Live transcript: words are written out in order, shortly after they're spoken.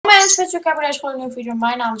natuurlijk hebben deze gewoon een nieuwe video.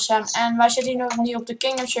 Mijn naam is Sam en wij zitten hier nog niet op de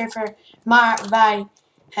Kingdom server. Maar wij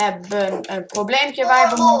hebben een probleempje. Wij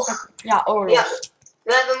hebben morgen... Ja, oorlog. Ja,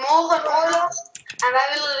 we hebben morgen een oorlog. En wij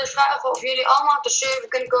willen dus vragen of jullie allemaal op de server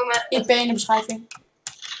kunnen komen. IP in de beschrijving.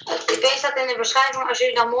 Het IP staat in de beschrijving. Als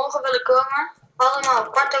jullie dan morgen willen komen, allemaal 4:15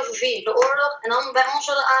 de oorlog. En dan bij ons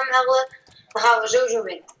willen aanmelden, dan gaan we sowieso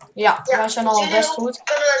winnen. Ja, wij zijn al best goed.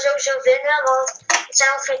 Kunnen we sowieso winnen, want het zijn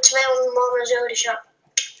ongeveer 200 man en zo, dus ja,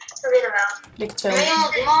 we winnen wel. Dikke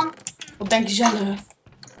 200 200. man. Wat denk je zelf?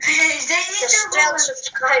 Dat is 200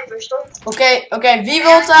 subscribers, toch? Oké. Wie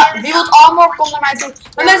wilt armor? Kom naar mij toe.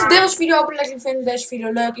 Maar mensen, deel deze video open. Lekker vinden deze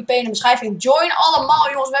video leuk. IP in de beschrijving. Join allemaal,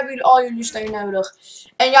 jongens. We hebben al jullie steun nodig.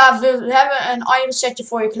 En ja, we hebben een item setje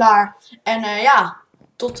voor je klaar. En ja,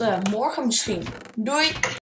 tot morgen misschien. Doei!